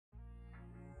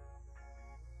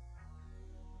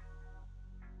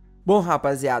Bom,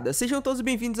 rapaziada, sejam todos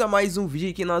bem-vindos a mais um vídeo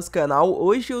aqui no nosso canal.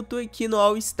 Hoje eu tô aqui no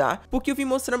All Star porque eu vim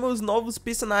mostrar meus novos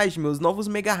personagens, meus novos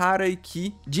mega raros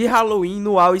aqui de Halloween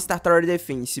no All Star Tower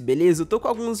Defense, beleza? Eu tô com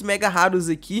alguns mega raros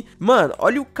aqui. Mano,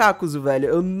 olha o Cacos, velho,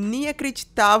 eu nem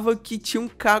acreditava que tinha um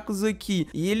Cacos aqui.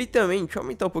 E ele também, deixa eu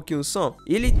aumentar um pouquinho o som.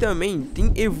 Ele também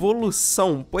tem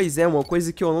evolução, pois é, uma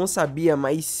coisa que eu não sabia,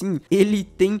 mas sim, ele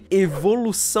tem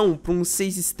evolução para uns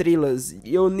 6 estrelas.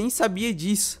 E eu nem sabia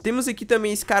disso. Temos aqui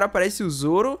também esse cara, parece o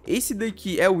Zoro. Esse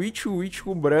daqui é o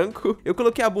Ichigo branco. Eu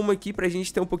coloquei a bomba aqui pra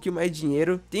gente ter um pouquinho mais de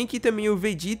dinheiro. Tem aqui também o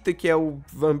Vegeta, que é o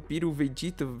vampiro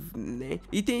Vegeta, né?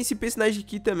 E tem esse personagem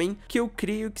aqui também, que eu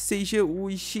creio que seja o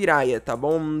Jiraiya, tá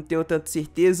bom? Não tenho tanta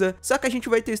certeza. Só que a gente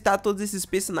vai testar todos esses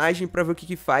personagens pra ver o que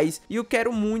que faz. E eu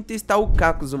quero muito testar o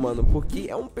Cacos, mano, porque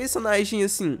é um personagem,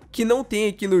 assim, que não tem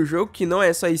aqui no jogo, que não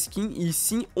é só skin, e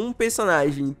sim um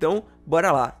personagem. Então,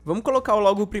 bora lá. Vamos colocar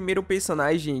logo o primeiro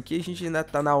personagem aqui. A gente ainda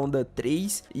tá na onda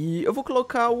 3. E eu vou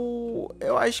colocar o...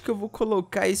 Eu acho que eu vou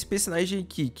colocar esse personagem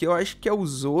aqui, que eu acho que é o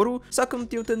Zoro. Só que eu não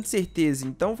tenho tanta certeza.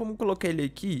 Então vamos colocar ele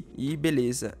aqui. E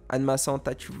beleza. A animação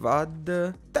tá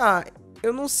ativada. Tá...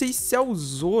 Eu não sei se é o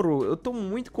Zoro, eu tô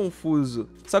muito confuso.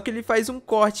 Só que ele faz um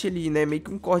corte ali, né? Meio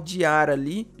que um corte de ar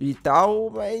ali e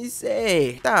tal, mas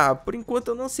é... Tá, por enquanto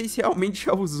eu não sei se realmente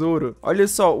é o Zoro. Olha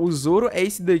só, o Zoro é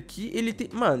esse daqui, ele tem...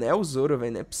 Mano, é o Zoro,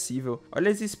 velho, não é possível.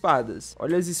 Olha as espadas,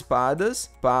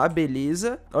 pá,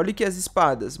 beleza. Olha aqui as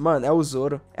espadas, mano, é o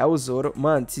Zoro,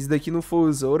 Mano, se isso daqui não for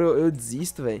o Zoro, eu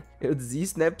desisto, velho. Eu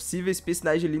desisto, não é possível esse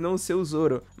personagem ali não ser o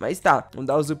Zoro. Mas tá, vamos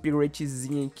dar os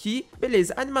upgradezinhos aqui.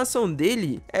 Beleza, a animação dele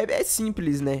é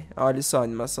simples, né? Olha só, a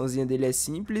animaçãozinha dele é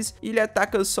simples. E ele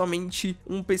ataca somente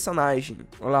um personagem.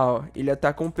 Olha lá, ó. Ele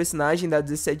ataca um personagem, dá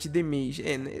 17 damage.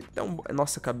 É, né? Então,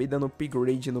 nossa, acabei dando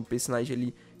upgrade no personagem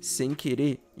ali sem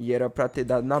querer. E era pra ter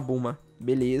dado na Buma.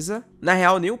 Beleza. Na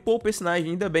real, nem upou o personagem,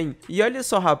 ainda bem. E olha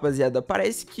só, rapaziada,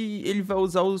 parece que ele vai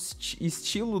usar o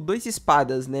estilo 2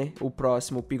 espadas, né? O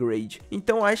próximo upgrade.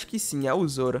 Então, acho que sim, é o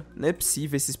Zoro. Não é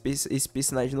possível esse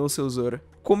personagem não ser o Zoro.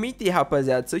 Comenta aí,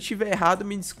 rapaziada. Se eu tiver errado,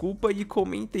 me desculpa e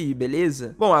comenta aí,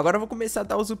 beleza? Bom, agora eu vou começar a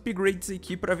dar os upgrades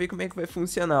aqui pra ver como é que vai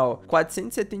funcionar, ó.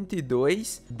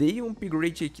 472. Dei um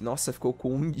upgrade aqui. Nossa, ficou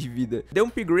com 1 de vida. Dei um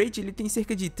upgrade, ele tem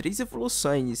cerca de 3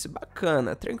 evoluções.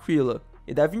 Bacana, tranquilo.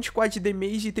 E dá 24 de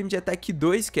damage e tempo de ataque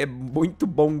 2, que é muito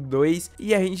bom 2.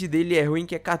 E a range dele é ruim,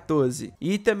 que é 14.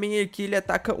 E também aqui ele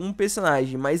ataca um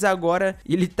personagem, mas agora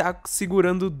ele tá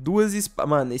segurando 2 espadas.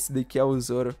 Mano, esse daqui é o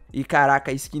Zoro. E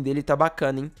caraca, a skin dele tá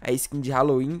bacana, hein? A skin de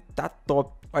Halloween tá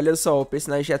top. Olha só, o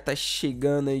personagem já tá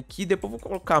chegando aqui. Depois eu vou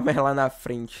colocar mais lá na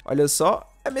frente. Olha só,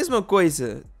 é a mesma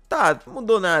coisa. Tá, não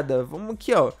mudou nada. Vamos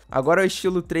aqui, ó. Agora é o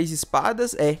estilo 3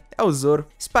 espadas. É o Zoro.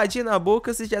 Espadinha na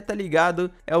boca, você já tá ligado.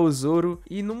 É o Zoro.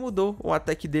 E não mudou. O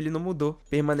ataque dele não mudou.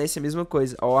 Permanece a mesma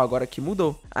coisa. Ó, agora aqui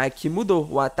mudou. Aqui mudou.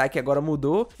 O ataque agora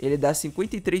mudou. Ele dá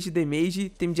 53 de damage,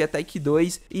 tempo de ataque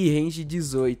 2 e range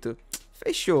 18.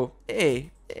 Fechou.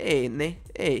 Né?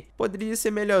 Poderia ser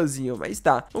melhorzinho, mas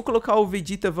tá. Vamos colocar o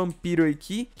Vegeta Vampiro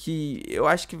aqui, que eu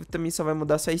acho que também só vai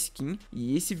mudar sua skin.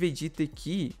 E esse Vegeta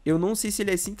aqui, eu não sei se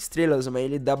ele é 5 estrelas, mas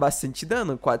ele dá bastante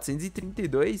dano.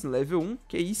 432 no level 1,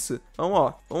 que isso? Então,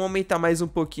 ó, vamos aumentar mais um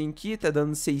pouquinho aqui, tá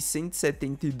dando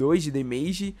 672 de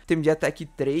damage. Tempo de ataque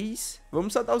 3.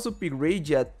 Vamos só dar os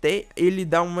upgrades até ele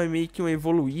dar meio que uma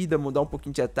evoluída, mudar um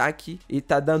pouquinho de ataque. E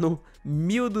tá dando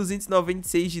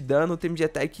 1296 de dano, tempo de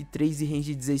ataque 3 e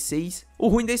range 16. O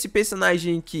ruim desse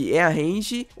personagem aqui é a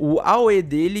range, o AOE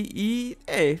dele e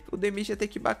o damage até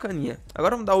que bacaninha.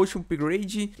 Agora vamos dar o último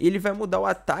upgrade. Ele vai mudar o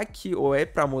ataque, ou é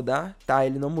pra mudar? Tá,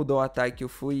 ele não mudou o ataque, eu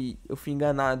fui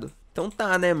enganado. Então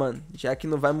tá, né, mano? Já que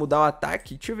não vai mudar o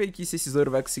ataque, deixa eu ver aqui se esse Zoro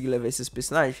vai conseguir levar esses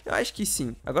personagens. Eu acho que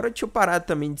sim. Agora deixa eu parar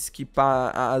também de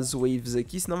skipar as waves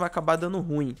aqui, senão vai acabar dando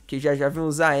ruim, porque já vem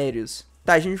os aéreos.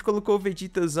 Tá, a gente colocou o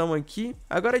Vegetazão aqui.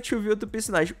 Agora deixa eu ver outro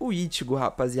personagem, o Ichigo,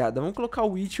 rapaziada. Vamos colocar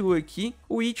o Ichigo aqui.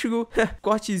 O Ichigo,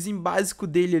 cortezinho básico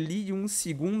dele ali de 1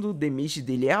 segundo. O damage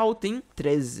dele é alto, hein?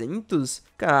 300.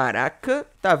 Caraca.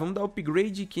 Tá, vamos dar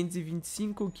upgrade,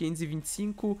 525,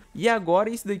 525. E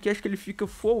agora esse daqui, acho que ele fica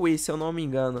full E, se eu não me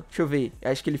engano. Deixa eu ver.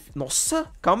 Acho que ele...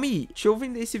 Nossa, calma aí. Deixa eu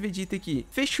vender esse Vegeta aqui.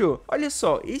 Fechou. Olha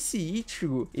só, esse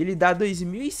Ichigo, ele dá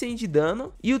 2100 de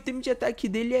dano. E o tempo de ataque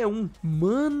dele é 1.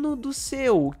 Mano do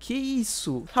céu, que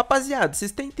isso? Rapaziada,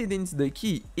 vocês estão entendendo isso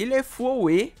daqui? Ele é full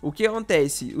E. O que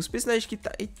acontece? Os personagens que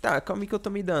tá... Eita, calma aí que eu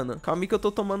tomei dano. Calma aí que eu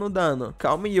tô tomando dano.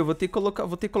 Calma aí, eu vou ter que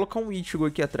colocar um Ichigo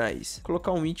aqui atrás.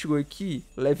 Colocar um Ichigo aqui.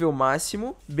 Level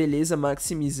máximo. Beleza,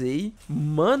 maximizei.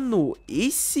 Mano,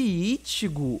 esse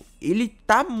Ichigo ele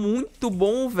tá muito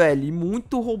bom, velho, e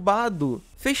muito roubado.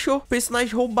 Fechou,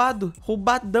 personagem roubado,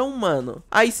 roubadão, mano.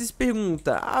 Aí você se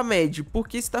pergunta, Med, por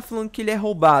que você tá falando que ele é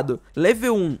roubado?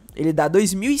 Level 1, ele dá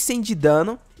 2100 de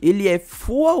dano. Ele é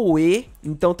full AOE,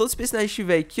 então todos os personagens que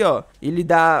tiver aqui, ó, ele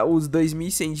dá os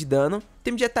 2100 de dano.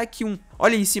 Tempo de ataque 1.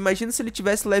 Olha isso, imagina se ele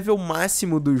tivesse level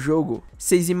máximo do jogo.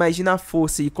 Vocês imaginam a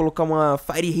força e colocar uma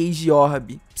Fire Rage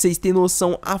Orb. Pra vocês terem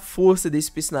noção a força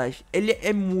desse personagem. Ele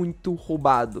é muito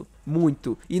roubado.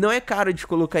 Muito. E não é caro de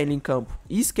colocar ele em campo.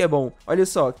 Isso que é bom. Olha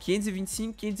só,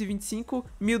 525, 525,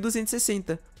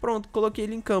 1260. Pronto, coloquei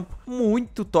ele em campo.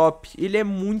 Muito top. Ele é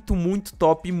muito, muito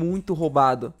top e muito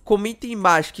roubado. Comentem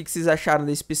embaixo o que vocês acharam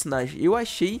desse personagem. Eu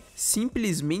achei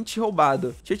simplesmente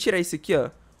roubado. Deixa eu tirar isso aqui,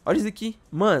 ó. Olha isso aqui.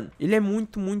 Mano, ele é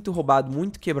muito, muito roubado,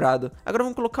 muito quebrado. Agora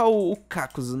vamos colocar o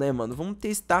Cacuzo, né, mano? Vamos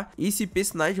testar esse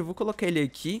personagem. Eu vou colocar ele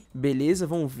aqui. Beleza,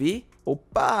 vamos ver.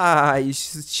 Opa,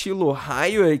 estilo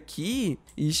raio aqui.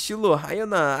 Estilo raio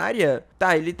na área.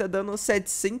 Tá, ele tá dando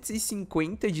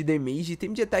 750 de damage.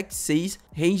 Tempo de ataque 6.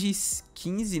 Range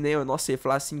 15, né? Nossa, eu ia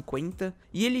falar 50.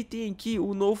 E ele tem aqui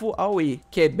o novo AOE,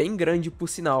 que é bem grande por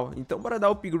sinal. Então bora dar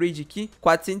o upgrade aqui.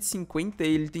 450,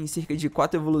 ele tem cerca de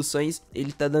 4 evoluções.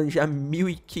 Ele tá dando já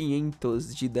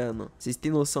 1500 de dano. Vocês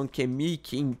têm noção que é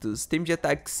 1500. Tempo de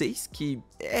ataque 6, que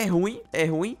é ruim,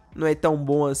 não é tão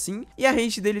bom assim. E a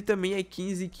range dele também é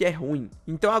 15, que é ruim.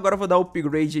 Então agora eu vou dar o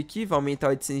upgrade aqui, vai aumentar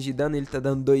 800 de dano, ele tá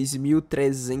dando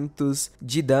 2300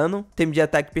 de dano. Tempo de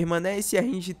ataque permanece e a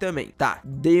range também. Tá,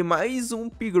 dei mais um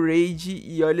upgrade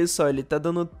e olha só, ele tá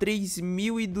dando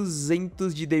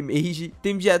 3200 de damage.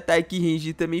 Tempo de ataque e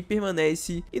range também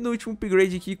permanece. E no último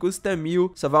upgrade aqui custa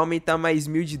 1000, só vai aumentar mais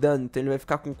 1000 de dano, então ele vai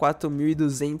ficar com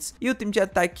 4200. E o tempo de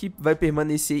ataque vai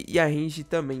permanecer e a range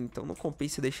também, então não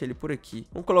compensa deixar ele por aqui.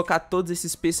 Vamos colocar todos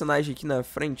esses personagens aqui na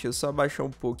frente. Eu só abaixar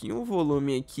um pouquinho o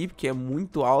volume aqui, porque é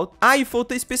muito alto. Ah, e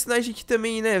faltou esse personagem aqui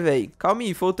também, né, velho? Calma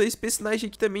aí, faltou esse personagem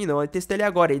aqui também, não. Eu testei ele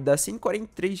agora, ele dá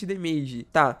 143 de damage.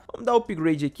 Tá, vamos dar o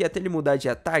upgrade aqui até ele mudar de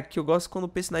ataque, que eu gosto quando o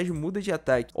personagem muda de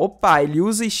ataque. Opa, ele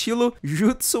usa estilo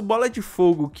Jutsu Bola de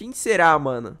Fogo. Quem será,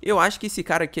 mano? Eu acho que esse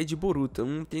cara aqui é de Boruto, eu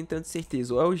não tenho tanta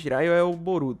certeza. Ou é o Jiraiya ou é o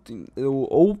Boruto.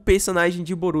 Ou o personagem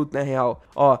de Boruto, na real.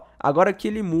 Ó, agora que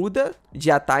ele muda de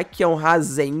ataque, que é um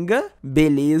Rasengan,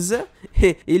 beleza.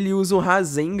 Ele usa um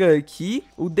Rasengan aqui.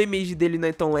 O damage dele não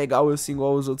é tão legal assim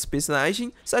igual os outros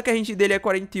personagens. Só que a range dele é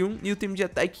 41 e o tempo de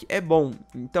ataque é bom.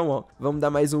 Então, ó, vamos dar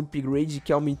mais um upgrade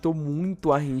que aumentou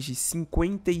muito a range,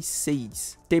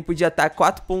 56. Tempo de ataque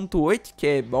 4.8, que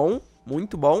é bom,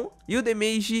 muito bom. E o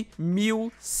damage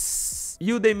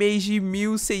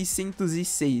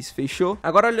 1606, fechou?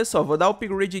 Agora olha só, vou dar o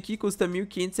upgrade aqui, custa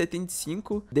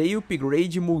 1575. Dei o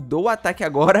upgrade, mudou o ataque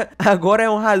agora. Agora é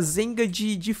um Rasengan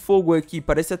de fogo aqui,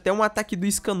 parece até um ataque do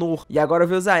Escanor. E agora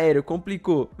veio os aéreos,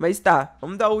 complicou. Mas tá,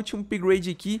 vamos dar o último upgrade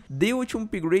aqui. Dei o último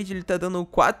upgrade, ele tá dando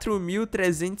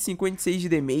 4356 de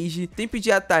damage. Tempo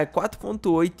de ataque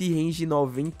 4.8 e range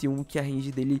 91, que a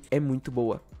range dele é muito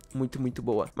boa. Muito, muito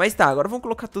boa. Mas tá, agora vamos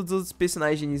colocar todos os outros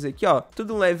personagens aqui, ó.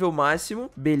 Tudo level máximo,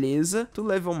 beleza. Tudo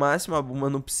level máximo, a Buma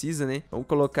não precisa, né? Vamos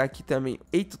colocar aqui também.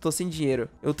 Eita, eu tô sem dinheiro.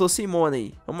 Eu tô sem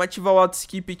money. Vamos ativar o auto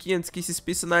skip aqui antes que esses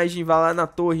personagens vá lá na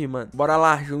torre, mano. Bora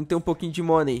lá, juntei um pouquinho de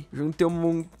money. Juntei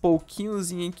um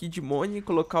pouquinhozinho aqui de money.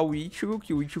 Colocar o Ichigo,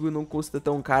 que o Ichigo não custa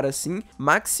tão caro assim.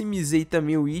 Maximizei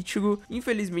também o Ichigo.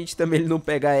 Infelizmente também ele não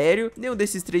pega aéreo. Nenhum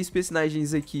desses três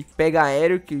personagens aqui pega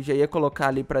aéreo, que eu já ia colocar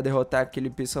ali pra derrotar aquele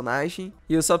personagem.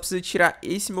 E eu só preciso tirar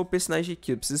esse meu personagem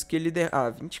aqui. Eu preciso que ele... Ah,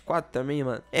 24 também,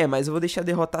 mano. É, mas eu vou deixar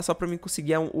derrotar só pra mim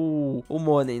conseguir o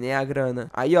money, né? A grana.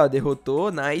 Aí, ó,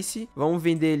 derrotou. Nice. Vamos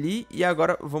vender ali. E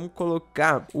agora vamos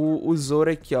colocar o Zoro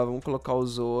aqui, ó. Vamos colocar o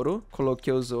Zoro.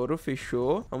 Coloquei o Zoro.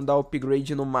 Fechou. Vamos dar o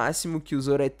upgrade no máximo, que o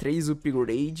Zoro é 3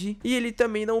 upgrade. E ele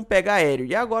também não pega aéreo.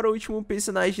 E agora o último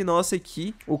personagem nosso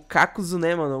aqui, o Cacuzo,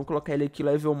 né, mano? Vamos colocar ele aqui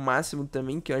level máximo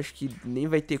também, que eu acho que nem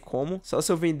vai ter como. Só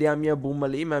se eu vender a minha Buma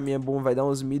ali, mas a minha Buma vai dar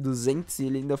uns 1200 e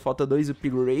ele ainda falta 2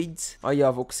 upgrades. Aí, ó,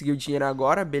 vou conseguir o dinheiro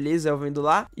agora, beleza, eu vendo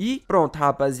lá. E pronto,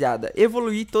 rapaziada,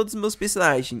 evoluí todos os meus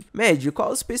personagens. Médio, qual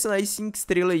os personagens 5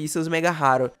 estrelas aí, seus mega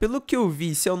raros? Pelo que eu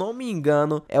vi, se eu não me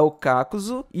engano, é o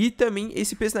Cacuzo e também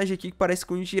esse personagem aqui que parece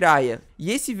com o Jiraiya.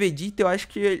 E esse Vegeta, eu acho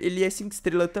que ele é 5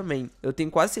 estrelas também. Eu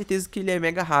tenho quase certeza que ele é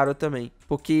mega raro também,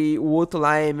 porque o outro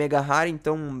lá é mega raro,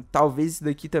 então talvez esse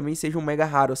daqui também seja um mega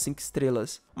raro, 5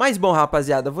 estrelas. Mas bom,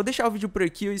 rapaziada, vou deixar o vídeo por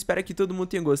aqui. Eu espero que todo mundo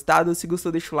tenha gostado. Se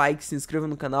gostou, deixa o like, se inscreva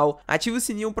no canal, ativa o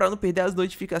sininho pra não perder as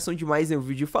notificações de mais nenhum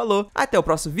vídeo. Falou, até o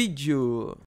próximo vídeo!